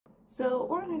So,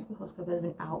 Ouran Highschool Host Club has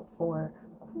been out for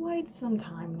quite some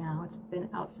time now. It's been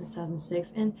out since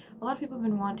 2006, and a lot of people have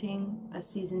been wanting a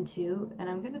season 2, and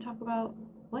I'm going to talk about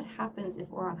what happens if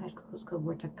Ouran Highschool Host Club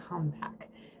were to come back.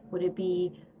 Would it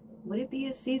be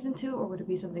a season 2, or would it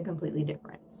be something completely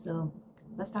different? So,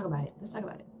 let's talk about it.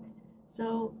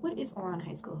 So, what is Ouran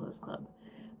Highschool Host Club?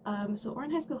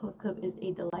 Ouran Highschool Host Club is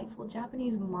a delightful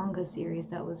Japanese manga series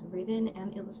that was written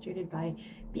and illustrated by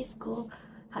Bisco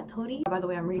Hattori. By the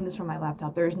way, I'm reading this from my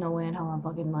laptop. There's no way in hell I'm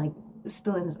fucking like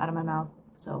spilling this out of my mouth,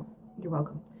 so you're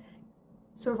welcome.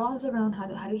 So it revolves around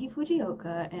Haruhi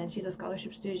Fujioka, and she's a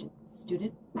scholarship student.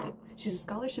 She's a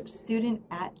scholarship student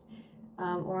at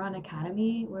Ouran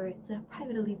Academy, where it's a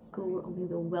private elite school where only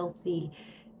the wealthy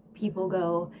people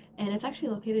go, and it's actually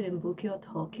located in Bukyo,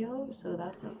 Tokyo, so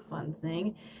that's a fun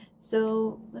thing.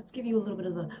 So let's give you a little bit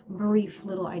of a brief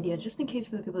little idea, just in case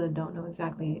for the people that don't know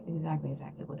exactly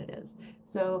what it is.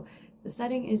 So the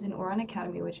setting is in Ouran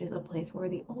Academy, which is a place where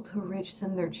the ultra rich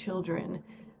send their children.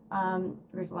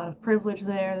 There's a lot of privilege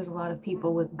there. There's a lot of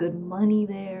people with good money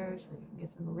there, so you can get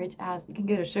some rich ass. You can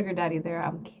get a sugar daddy there.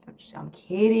 I'm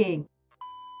kidding.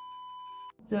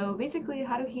 So basically,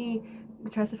 Haruhi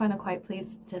tries to find a quiet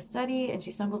place to study, and she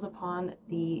stumbles upon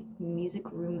the music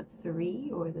room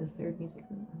 3, or the third music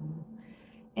room, I don't know.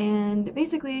 And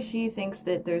basically, she thinks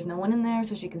that there's no one in there,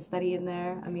 so she can study in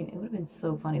there. I mean, it would have been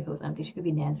so funny if it was empty. She could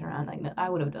be dancing around. Like, I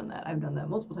would have done that. I've done that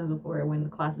multiple times before. When the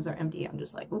classes are empty, I'm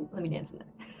just like, ooh, let me dance in there.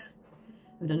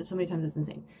 I've done it so many times, it's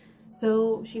insane.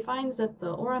 So she finds that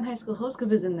the Ouran Highschool Host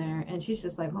Club is in there, and she's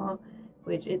just like, huh?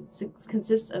 Which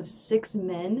consists of 6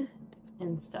 men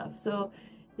and stuff. So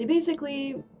they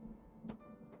basically,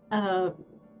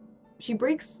 she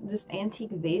breaks this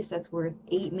antique vase that's worth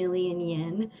 8 million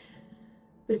yen,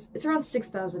 but it's around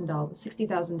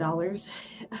 $60,000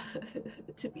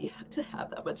 to have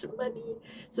that much money.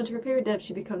 So to repay her debt,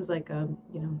 she becomes like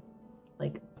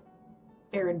like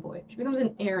errand boy. She becomes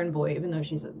an errand boy, even though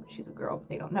she's a girl, but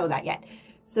they don't know that yet.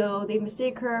 So they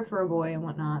mistake her for a boy and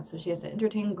whatnot, so she has to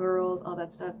entertain girls, all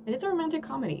that stuff. And it's a romantic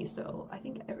comedy, so I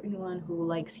think everyone who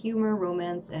likes humor,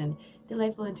 romance, and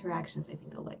delightful interactions, I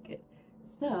think they'll like it.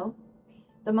 So,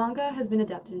 the manga has been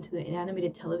adapted into an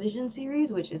animated television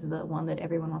series, which is the one that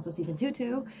everyone wants a season 2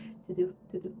 to do.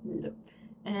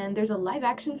 And there's a live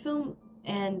action film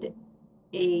and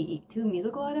 2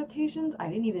 musical adaptations. I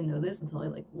didn't even know this until I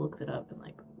like looked it up and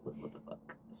like, what the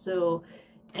fuck? So,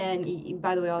 and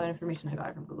by the way, all that information I got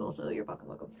it from Google, so you're fucking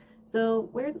welcome. So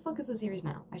where the fuck is the series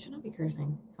now? I should not be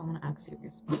cursing if I want to act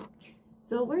serious.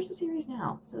 So where's the series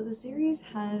now? So the series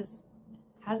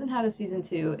hasn't had a season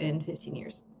 2 in 15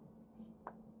 years.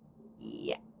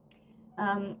 Yeah.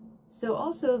 So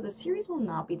also the series will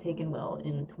not be taken well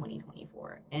in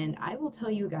 2024, and I will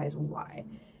tell you guys why.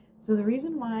 So the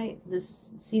reason why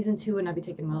this season 2 would not be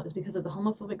taken well is because of the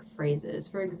homophobic phrases.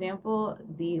 For example,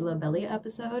 the Lobelia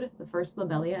episode, the first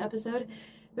Lobelia episode,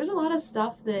 there's a lot of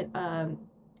stuff that, I'm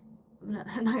not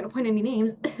going to point any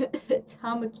names,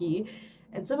 Tamaki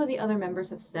and some of the other members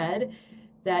have said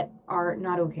that are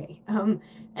not okay. And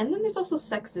then there's also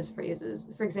sexist phrases.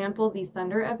 For example, the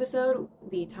Thunder episode,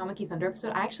 the Tamaki Thunder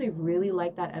episode, I actually really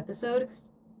like that episode,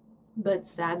 but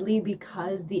sadly,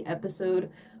 because the episode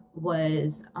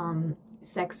was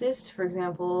sexist. For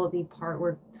example, the part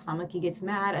where Tamaki gets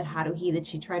mad at Haruhi that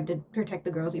she tried to protect the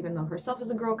girls even though herself is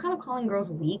a girl, kind of calling girls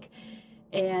weak.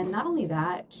 And not only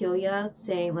that, Kyoya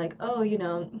saying like, oh, you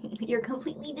know, you're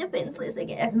completely defenseless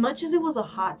again. As much as it was a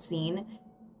hot scene,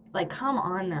 like, come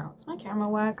on now. Is my camera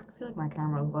whack? I feel like my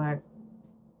camera's whack.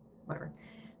 Whatever.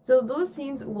 So those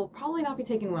scenes will probably not be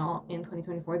taken well in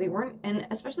 2024. They weren't, and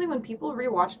especially when people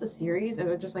rewatch the series,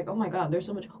 they're just like, oh my god, there's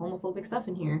so much homophobic stuff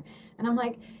in here. And I'm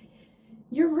like,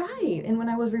 you're right. And when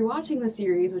I was rewatching the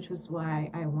series, which was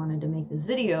why I wanted to make this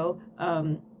video,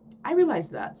 I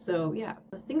realized that. So yeah,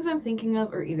 the things I'm thinking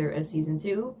of are either a season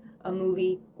 2, a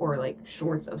movie, or like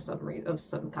shorts of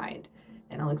some kind.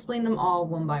 And I'll explain them all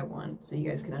one by one so you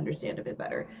guys can understand a bit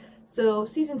better. So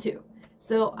season 2.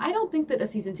 So I don't think that a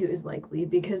season 2 is likely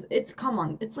because come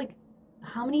on, it's like,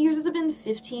 how many years has it been?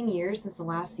 15 years since the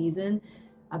last season?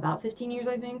 About 15 years,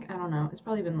 I think. I don't know. It's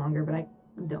probably been longer, but I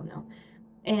don't know.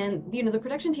 And, you know, the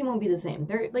production team won't be the same.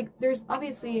 There's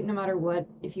obviously, no matter what,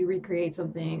 if you recreate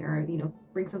something or, you know,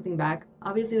 bring something back,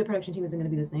 obviously the production team isn't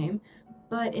going to be the same.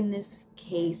 But in this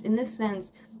case, in this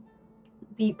sense,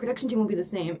 the production team will be the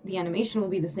same, the animation will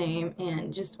be the same,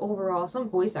 and just overall, some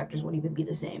voice actors won't even be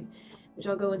the same, which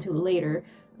I'll go into later.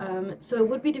 So it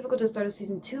would be difficult to start a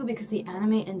season 2 because the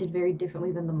anime ended very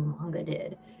differently than the manga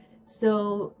did.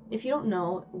 So if you don't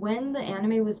know, when the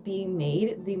anime was being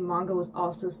made, the manga was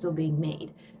also still being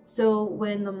made. So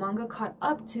when the anime caught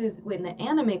up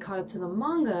to the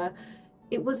manga,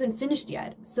 it wasn't finished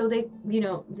yet. So they,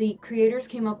 the creators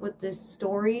came up with this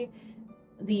story,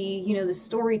 the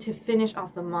story to finish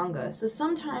off the manga. So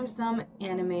sometimes some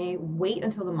anime wait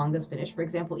until the manga's finished. For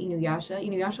example,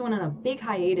 Inuyasha went on a big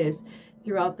hiatus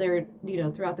throughout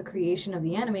throughout the creation of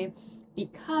the anime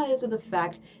because of the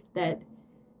fact that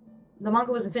the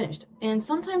manga wasn't finished. And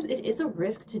sometimes it is a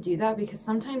risk to do that because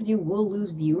sometimes you will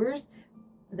lose viewers.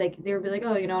 Like, they'll be like,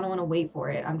 oh, I don't want to wait for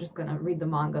it, I'm just gonna read the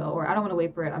manga, or I don't want to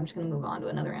wait for it, I'm just gonna move on to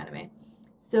another anime.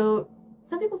 So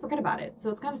some people forget about it, so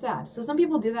it's kind of sad. So some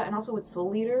people do that. And also with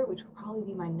Soul Eater, which will probably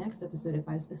be my next episode if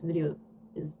this video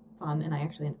is fun and I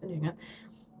actually end up finishing it.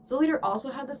 Soul Eater also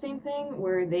had the same thing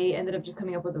where they ended up just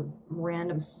coming up with a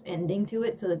random ending to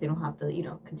it so that they don't have to,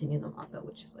 continue the manga,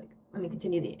 which is like,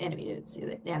 continue the animated to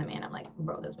the anime, and I'm like,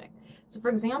 bro, that's big. So for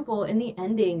example, in the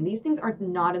ending, these things are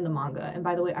not in the manga. And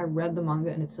by the way, I read the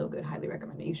manga and it's so good. Highly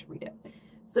recommend it. You should read it.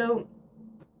 So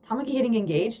Tamaki getting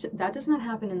engaged, that does not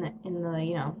happen in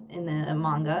the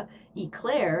manga.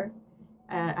 Eclair,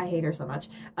 I hate her so much.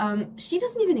 She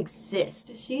doesn't even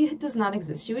exist. She does not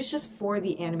exist. She was just for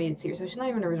the animated series, so she's not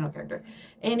even an original character.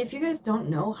 And if you guys don't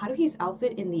know, Haruhi's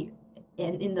outfit in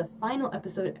the final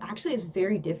episode actually is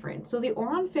very different. So the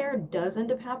Ouran Fair does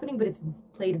end up happening, but it's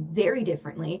played very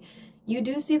differently. You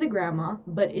do see the grandma,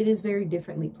 but it is very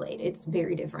differently played. It's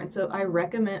very different. So I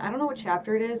recommend, I don't know what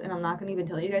chapter it is, and I'm not going to even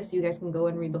tell you guys, so you guys can go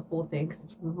and read the full thing, because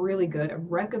it's really good. I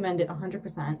recommend it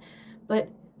 100%. But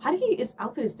Haruhi's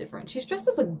outfit is different. She's dressed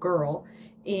as a girl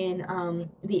in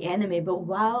the anime, but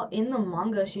while in the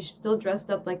manga, she's still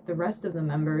dressed up like the rest of the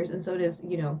members, and so does,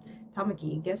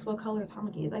 Tamaki. Guess what color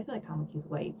Tamaki is? I feel like Tamaki's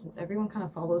white. Since everyone kind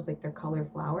of follows like their color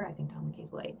flower, I think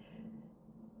Tamaki's white.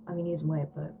 He's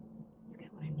white, but you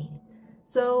get what I mean.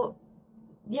 So,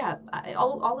 yeah,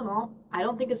 all in all, I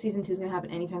don't think a season 2 is going to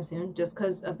happen anytime soon, just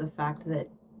because of the fact that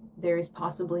there is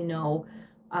possibly no,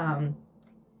 it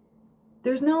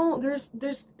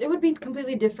would be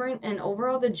completely different, and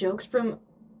overall the jokes from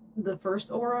the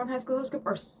first Ouran Highschool Host Club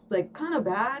are like kind of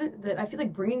bad, that I feel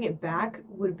like bringing it back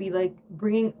would be like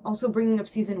bringing up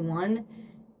season 1,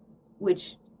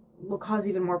 which will cause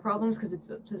even more problems because it's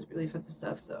really offensive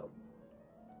stuff. So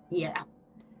yeah.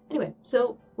 Anyway,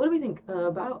 so what do we think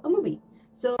about a movie?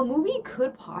 So a movie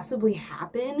could possibly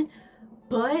happen,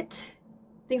 but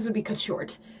things would be cut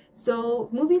short. So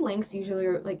movie lengths usually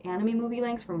are like anime movie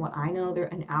lengths. From what I know, they're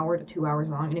an hour to 2 hours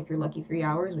long, and if you're lucky, 3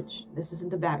 hours, which this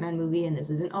isn't a Batman movie and this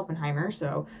isn't Oppenheimer,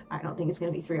 so I don't think it's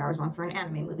going to be 3 hours long for an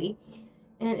anime movie.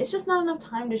 And it's just not enough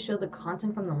time to show the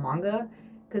content from the manga,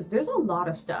 because there's a lot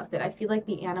of stuff that I feel like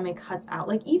the anime cuts out.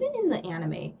 Like, even in the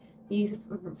anime, the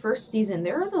first season,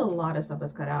 there is a lot of stuff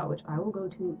that's cut out, which I will go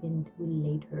into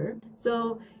later.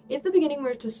 So if the beginning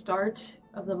were to start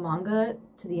of the manga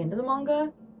to the end of the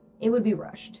manga, it would be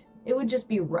rushed. It would just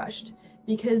be rushed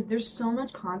because there's so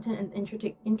much content and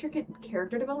intricate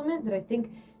character development that I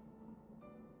think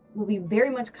will be very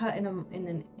much cut in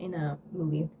a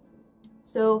movie.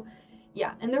 So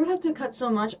yeah, and they would have to cut so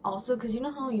much also because you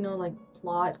know how like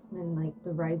plot and like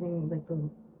the rising, like the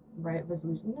right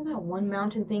resolution, you know that one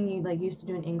mountain thing you like used to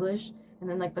do in English, and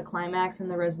then like the climax and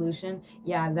the resolution,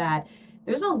 yeah, that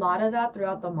there's a lot of that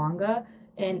throughout the manga.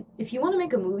 And if you want to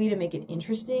make a movie to make it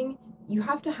interesting, you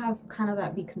have to have kind of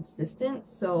that be consistent.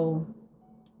 So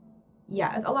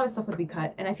yeah, a lot of stuff would be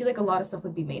cut, and I feel like a lot of stuff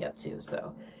would be made up too.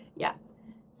 So yeah,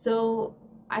 so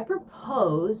I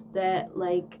propose that,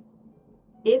 like,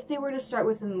 if they were to start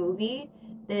with a movie,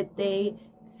 that they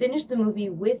finish the movie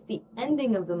with the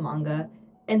ending of the manga,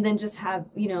 and then just have,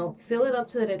 fill it up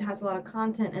so that it has a lot of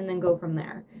content, and then go from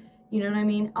there. You know what I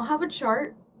mean? I'll have a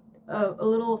chart, a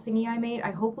little thingy I made.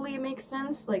 Hopefully it makes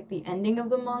sense, like the ending of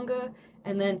the manga,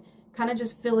 and then kind of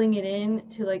just filling it in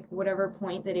to like whatever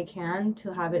point that it can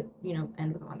to have it,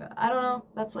 end with the manga. I don't know.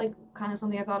 That's like kind of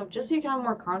something I thought of, just so you can have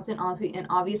more content, and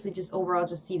obviously just overall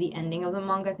just see the ending of the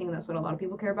manga. I think that's what a lot of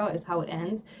people care about, is how it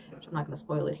ends, which I'm not going to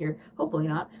spoil it here. Hopefully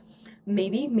not.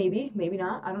 Maybe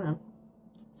not. I don't know.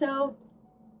 So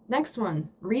next one,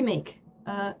 remake.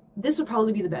 This would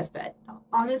probably be the best bet.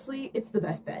 Honestly, it's the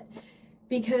best bet,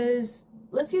 because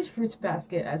let's use Fruits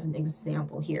Basket as an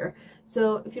example here.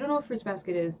 So if you don't know what Fruits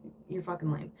Basket is, you're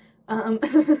fucking lame.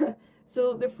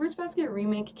 So the Fruits Basket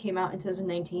remake came out in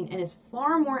 2019 and is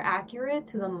far more accurate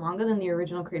to the manga than the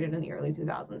original created in the early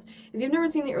 2000s. If you've never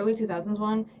seen the early 2000s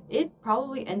one, it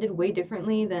probably ended way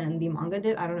differently than the manga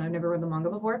did. I don't know, I've never read the manga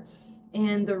before.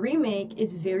 And the remake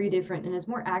is very different and is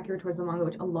more accurate towards the manga,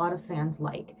 which a lot of fans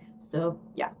like. So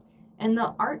yeah. And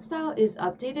the art style is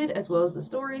updated as well as the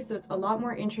story, so it's a lot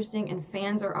more interesting, and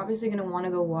fans are obviously going to want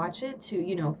to go watch it to,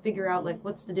 you know, figure out like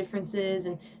what's the differences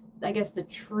and I guess the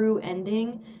true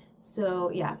ending. So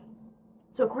yeah.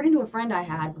 So according to a friend I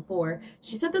had before,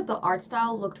 she said that the art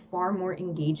style looked far more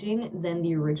engaging than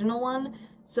the original one.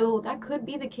 So that could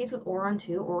be the case with Ouran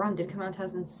too. Ouran did come out in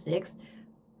 2006,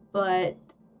 but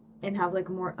and have like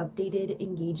a more updated,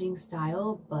 engaging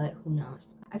style, but who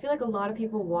knows? I feel like a lot of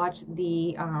people watch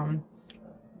the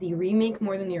remake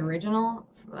more than the original.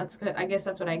 That's good. I guess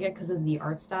that's what I get because of the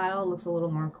art style. It looks a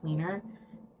little more cleaner,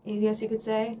 I guess you could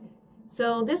say.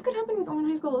 So this could happen with Ouran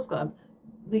High School Host Club.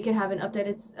 We could have an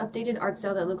updated art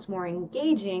style that looks more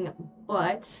engaging,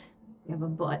 but we have a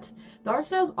but. The art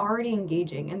style is already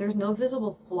engaging, and there's no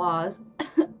visible flaws,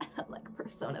 like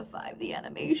Persona 5, the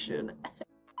animation.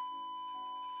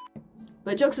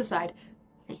 But jokes aside,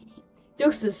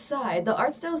 the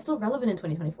art style is still relevant in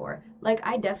 2024. Like,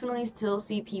 I definitely still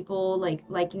see people, like,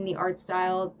 liking the art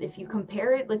style. If you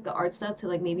compare it, like, the art style to,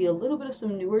 like, maybe a little bit of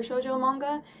some newer shoujo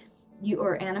manga,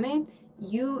 or anime,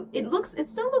 it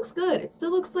still looks good. It still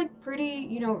looks, like, pretty,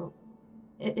 you know,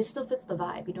 it still fits the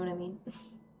vibe, you know what I mean?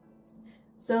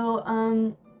 So,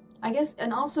 I guess,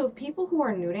 and also, people who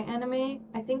are new to anime,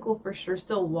 I think will for sure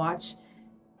still watch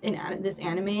this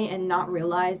anime and not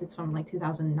realize it's from, like,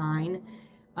 2009.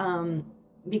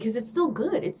 Because it's still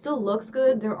good. It still looks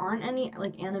good. There aren't any,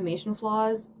 like, animation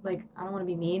flaws. Like, I don't want to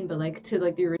be mean, but, like, to,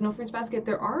 like, the original Fruits Basket,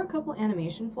 there are a couple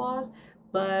animation flaws,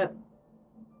 but,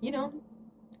 you know,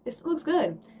 it still looks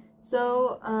good.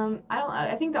 So,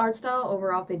 I think the art style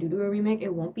overall, if they do a remake,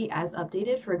 it won't be as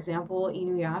updated. For example,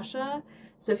 Inuyasha.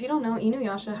 So, if you don't know,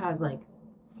 Inuyasha has, like,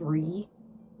 3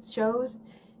 shows.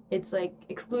 It's, like,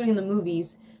 excluding the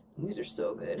movies. Movies are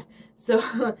so good.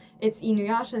 So it's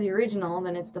Inuyasha, the original,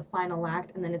 then it's the final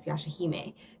act, and then it's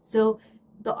Yashahime. So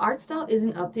the art style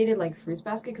isn't updated like Fruits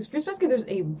Basket, because Fruits Basket, there's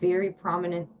a very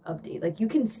prominent update. Like, you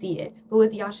can see it. But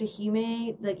with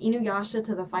Yashahime, like Inuyasha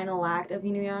to the final act of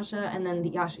Inuyasha, and then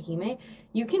the Yashahime,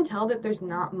 you can tell that there's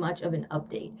not much of an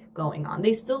update going on.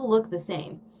 They still look the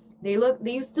same.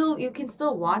 You can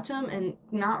still watch them and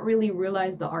not really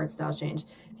realize the art style change,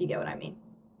 if you get what I mean.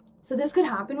 So this could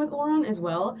happen with Ouran as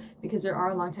well, because there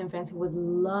are longtime fans who would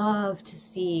love to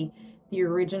see the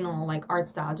original, like, art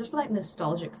style, just for that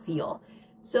nostalgic feel.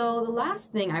 So the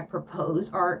last thing I propose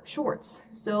are shorts.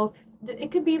 So it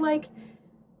could be like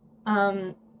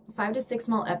 5 to 6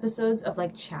 small episodes of,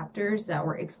 like, chapters that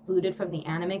were excluded from the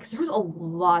anime, because there was a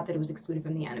lot that was excluded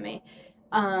from the anime.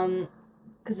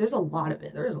 Because there's a lot of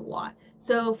it. There's a lot.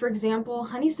 So, for example,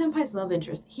 Honey Senpai's love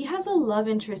interest. He has a love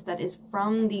interest that is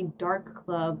from the Dark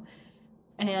Club.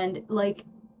 And, like,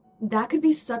 that could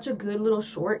be such a good little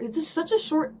short. It's just such a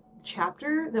short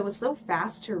chapter that was so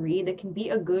fast to read that can be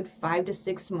a good 5 to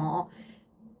 6 small,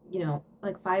 you know,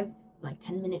 like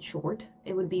 10-minute short.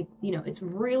 It would be, you know, it's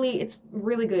really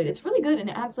good. It's really good, and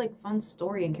it adds, like, fun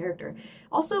story and character.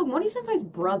 Also, Mori Senpai's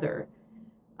brother,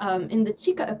 in the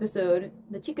Chika episode,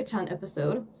 the Chika-chan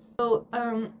episode, so,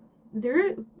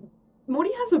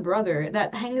 Mori has a brother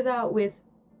that hangs out with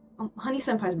Honey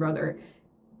Senpai's brother,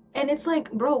 and it's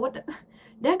like, bro, what the,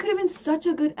 that could have been such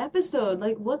a good episode.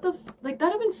 Like, what the, like, that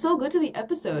would have been so good to the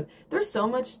episode. There's so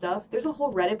much stuff. There's a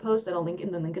whole Reddit post that I'll link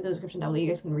in the description down below. You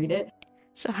guys can read it.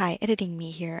 So hi, editing me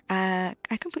here. I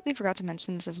completely forgot to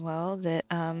mention this as well, that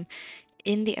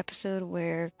in the episode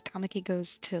where Tamaki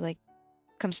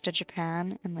comes to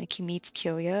Japan and, like, he meets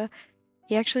Kyoya,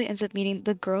 he actually ends up meeting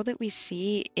the girl that we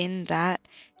see in that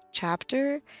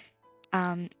chapter.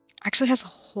 Actually has a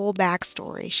whole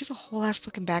backstory. She has a whole ass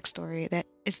fucking backstory that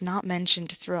is not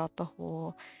mentioned throughout the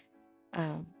whole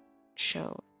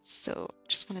show. So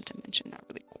just wanted to mention that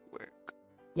really quick.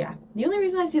 Yeah, the only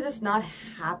reason I see this not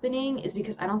happening is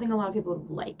because I don't think a lot of people would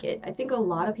like it. I think a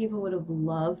lot of people would have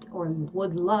loved or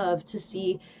would love to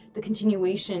see the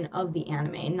continuation of the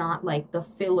anime, not, like, the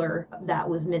filler that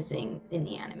was missing in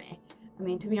the anime. I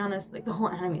mean, to be honest, like, the whole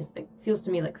anime is, like, feels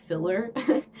to me like filler.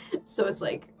 So it's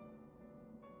like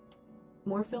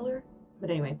more filler.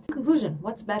 But anyway, conclusion,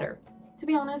 what's better? To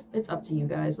be honest, it's up to you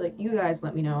guys. Like, you guys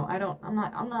let me know.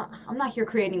 I'm not here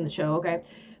creating the show, okay?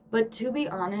 But to be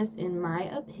honest, in my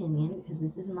opinion, because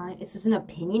this is an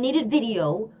opinionated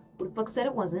video, who the fuck said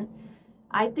it wasn't,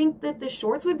 I think that the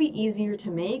shorts would be easier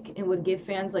to make and would give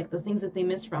fans, like, the things that they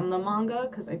missed from the manga,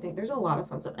 because I think there's a lot of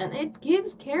fun stuff. And it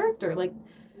gives character. Like,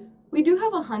 we do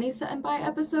have a Honey Senpai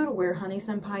episode where Honey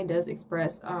Senpai does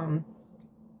express,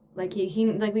 like,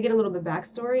 like, we get a little bit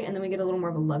backstory, and then we get a little more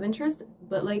of a love interest,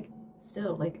 but, like,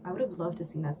 still, like, I would have loved to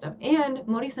see that stuff. And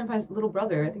Mori Senpai's little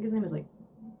brother, I think his name is, like,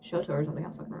 Shoto or something, I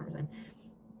don't fucking remember his name.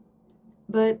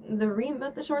 But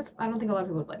the shorts, I don't think a lot of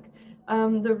people would like.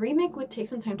 The remake would take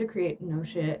some time to create, no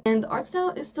shit. And the art style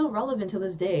is still relevant to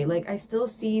this day. Like, I still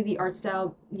see the art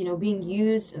style, you know, being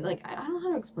used, and like, I don't know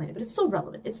how to explain it, but it's still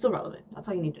relevant. It's still relevant. That's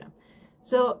all you need to know.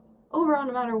 So, overall,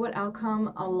 no matter what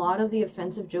outcome, a lot of the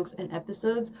offensive jokes and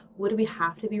episodes would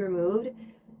have to be removed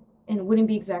and wouldn't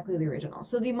be exactly the original.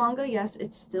 So the manga, yes,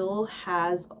 it still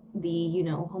has the, you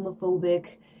know,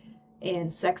 homophobic and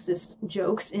sexist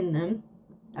jokes in them.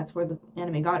 That's where the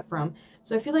anime got it from.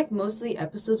 So I feel like most of the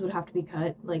episodes would have to be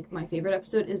cut. Like, my favorite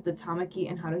episode is the Tamaki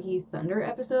and Haruhi Thunder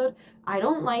episode. I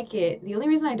don't like it. The only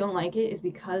reason I don't like it is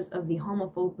because of the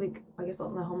homophobic, I guess, all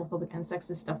the homophobic and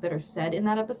sexist stuff that are said in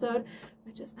that episode.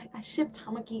 I ship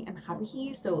Tamaki and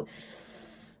Haruhi, so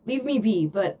leave me be.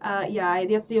 But yeah,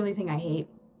 that's the only thing I hate,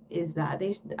 is that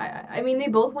I mean, they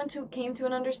both came to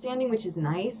an understanding, which is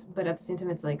nice, but at the same time,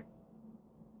 it's like,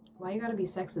 why you gotta be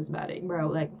sexist about it, bro?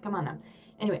 Like, come on now.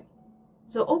 Anyway,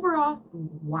 so overall,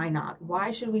 why not? Why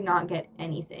should we not get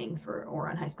anything for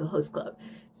Ouran Highschool Host Club?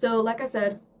 So, like I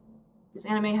said, this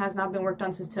anime has not been worked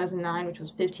on since 2009, which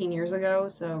was 15 years ago,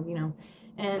 so, you know,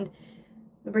 and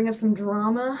to bring up some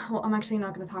drama, well, I'm actually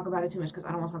not going to talk about it too much because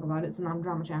I don't want to talk about it. It's not a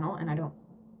drama channel, and I don't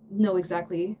know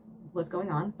exactly what's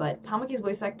going on, but Tamaki's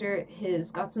voice actor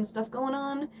has got some stuff going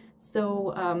on,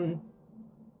 so,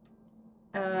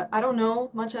 I don't know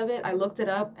much of it. I looked it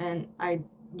up, and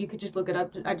you could just look it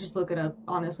up. I just look it up.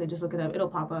 Honestly, just look it up. It'll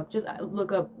pop up. Just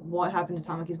look up what happened to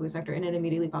Tamaki's voice actor, and it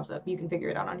immediately pops up. You can figure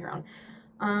it out on your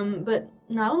own. But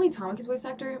not only Tamaki's voice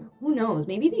actor, who knows?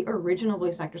 Maybe the original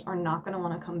voice actors are not going to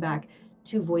want to come back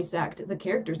to voice act the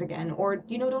characters again, or,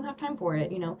 you know, don't have time for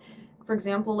it, you know. For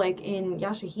example, like in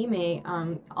Yashahime,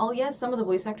 yes, some of the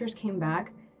voice actors came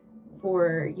back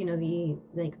for, you know, the,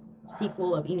 like,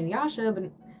 sequel of Inuyasha,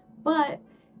 but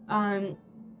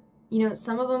you know,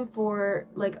 some of them for,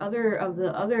 like,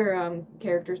 other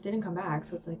characters didn't come back,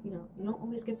 so it's like, you know, you don't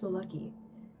always get so lucky.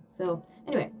 So,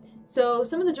 anyway, so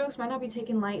some of the jokes might not be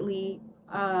taken lightly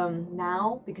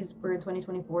now, because we're in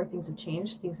 2024, things have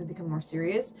changed, things have become more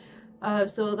serious.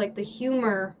 So, like, the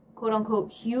humor, quote-unquote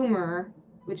humor,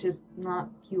 which is not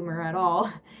humor at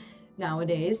all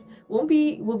nowadays, will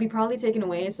be probably taken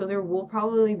away, so there will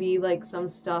probably be, like, some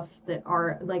stuff that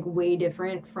are, like, way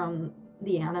different from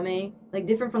the anime, like,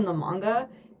 different from the manga.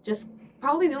 Just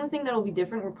probably the only thing that'll be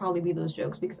different will probably be those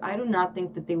jokes, because I do not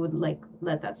think that they would, like,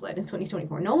 let that slide in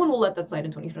 2024. No one will let that slide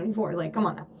in 2024. Like, come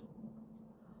on now.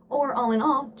 Or, all in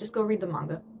all, just go read the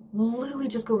manga. Literally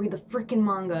just go read the freaking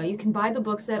manga. You can buy the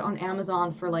book set on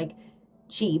Amazon for, like,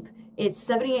 cheap. It's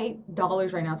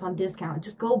 $78 right now. It's on discount.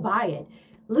 Just go buy it.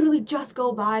 Literally just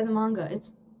go buy the manga.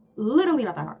 It's literally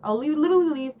not that hard. I'll literally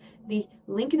leave the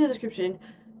link in the description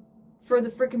for the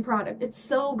freaking product. It's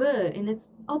so good, and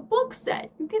it's a book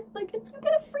set. You get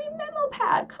a free memo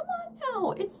pad. Come on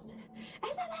now. It's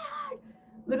not that hard.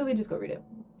 Literally just go read it.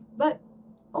 But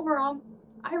overall,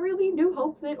 I really do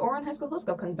hope that Ouran Highschool Host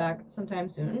Club comes back sometime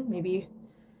soon. Maybe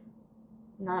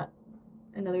not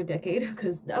another decade,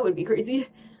 because that would be crazy.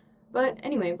 But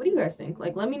anyway, what do you guys think?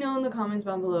 Like, let me know in the comments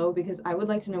down below, because I would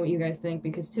like to know what you guys think,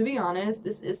 because to be honest,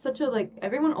 this is such a, like,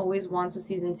 everyone always wants a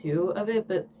season 2 of it,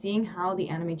 but seeing how the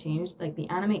anime changed, like, the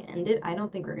anime ended, I don't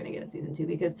think we're gonna get a season 2,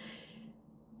 because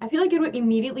I feel like it would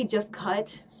immediately just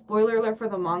cut. Spoiler alert for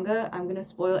the manga. I'm gonna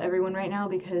spoil everyone right now,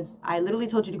 because I literally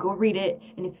told you to go read it,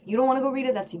 and if you don't want to go read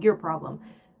it, that's your problem.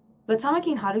 But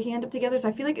Tamaki and Haruhi end up together, so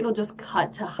I feel like it'll just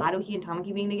cut to Haruhi and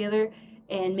Tamaki being together,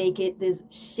 and make it this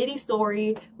shitty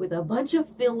story with a bunch of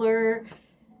filler.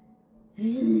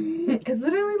 Because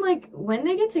literally, like, when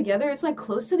they get together, it's, like,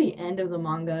 close to the end of the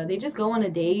manga. They just go on a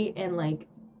date, and, like,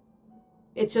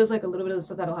 it shows, like, a little bit of the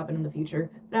stuff that'll happen in the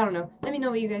future. But I don't know. Let me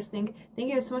know what you guys think. Thank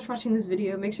you guys so much for watching this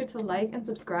video. Make sure to like and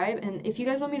subscribe. And if you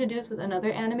guys want me to do this with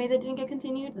another anime that didn't get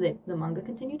continued, that the manga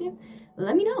continued in,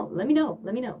 let me know. Let me know.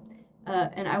 Let me know.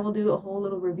 And I will do a whole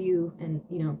little review and,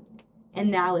 you know,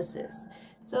 analysis.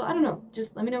 So, I don't know.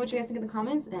 Just let me know what you guys think in the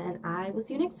comments, and I will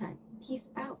see you next time. Peace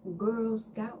out, Girl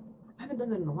Scout. I haven't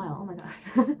done that in a while. Oh my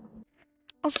god.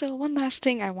 Also, one last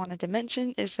thing I wanted to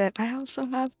mention is that I also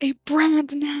have a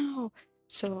brand now.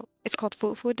 So it's called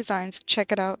Food Designs.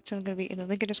 Check it out. It's going to be in the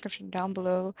link in the description down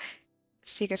below,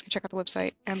 so you guys can check out the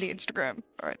website and the Instagram.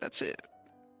 Alright, that's it.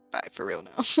 Bye for real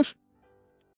now.